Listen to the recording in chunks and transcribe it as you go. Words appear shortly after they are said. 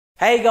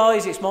Hey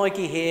guys, it's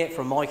Mikey here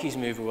from Mikey's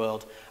Movie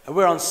World, and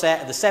we're on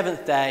set of The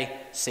Seventh Day,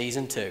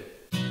 Season 2.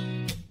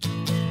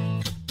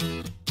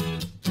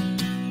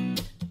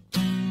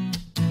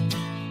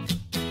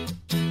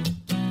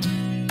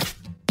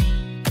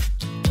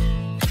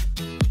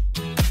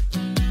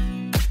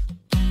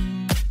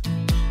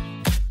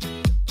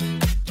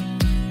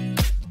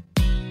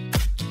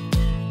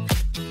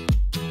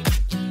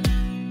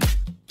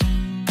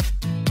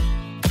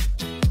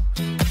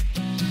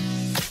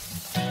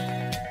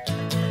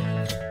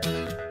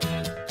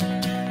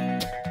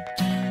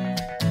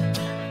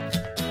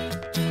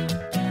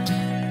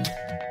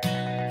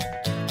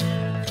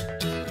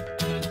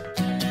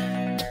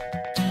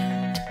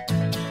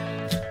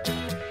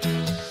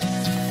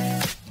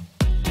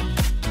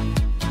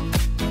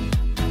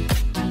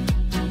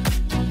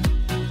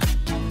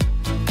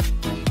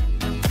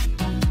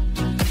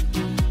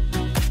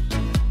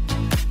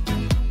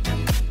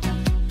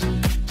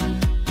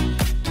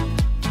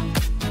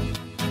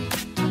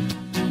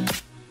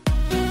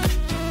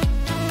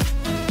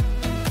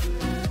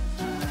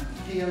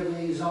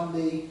 POV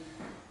zombie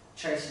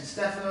chasing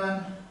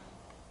Stefan.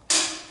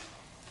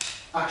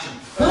 Action.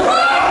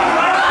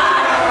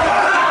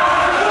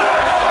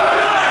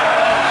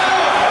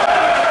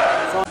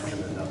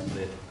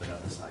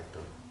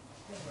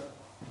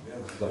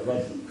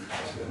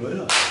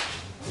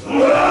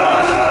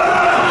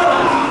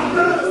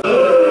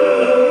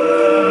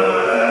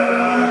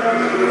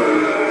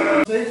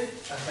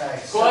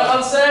 Okay, so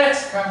on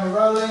set. camera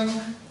rolling.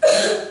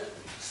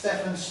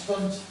 Stefan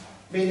stunt,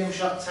 medium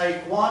shot,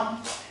 take one.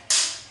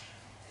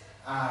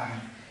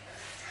 And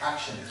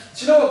action.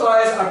 Do you know what,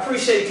 guys? I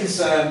appreciate your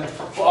concern,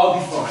 but I'll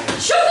be fine.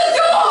 Shut the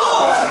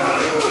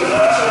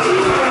door!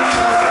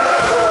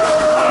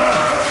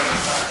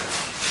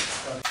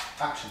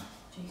 Action.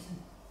 Jason.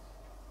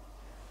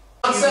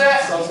 On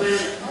set.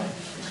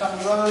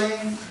 Camera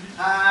rolling.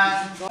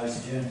 And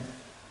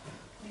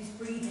He's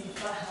breathing,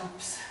 if that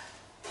helps.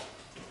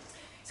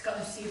 He's got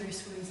no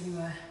serious wounds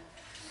anywhere.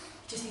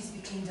 He just needs to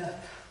be cleaned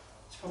up.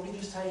 It's probably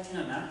just taking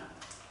a nap.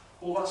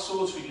 All that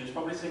swords we do is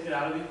probably take it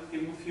out of him,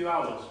 give him a few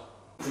hours.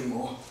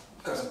 More.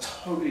 You guys are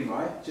totally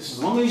right. Just as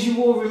long as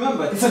you all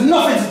remember, this has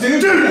nothing to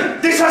do.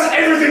 Dude, This has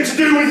everything to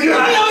do with you!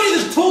 I only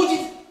just told you.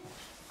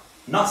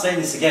 I'm not saying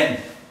this again.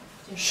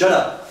 Shut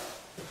up.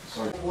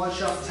 one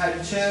shot,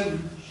 take two.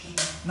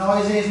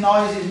 Noises,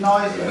 noises,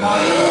 noises,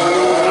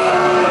 noises.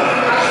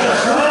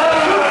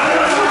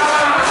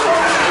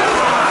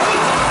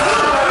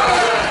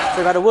 So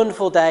we've had a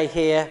wonderful day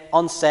here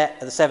on set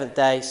of The Seventh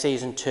Day,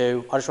 Season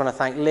 2. I just want to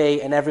thank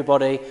Lee and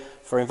everybody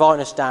for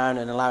inviting us down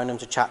and allowing them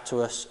to chat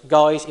to us.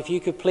 Guys, if you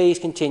could please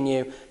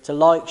continue to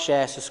like,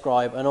 share,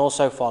 subscribe and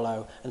also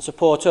follow and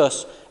support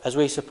us as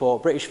we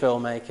support British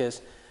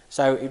filmmakers.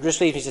 So it just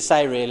leaves me to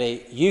say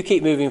really, you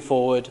keep moving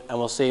forward and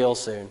we'll see you all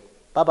soon.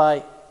 Bye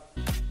bye.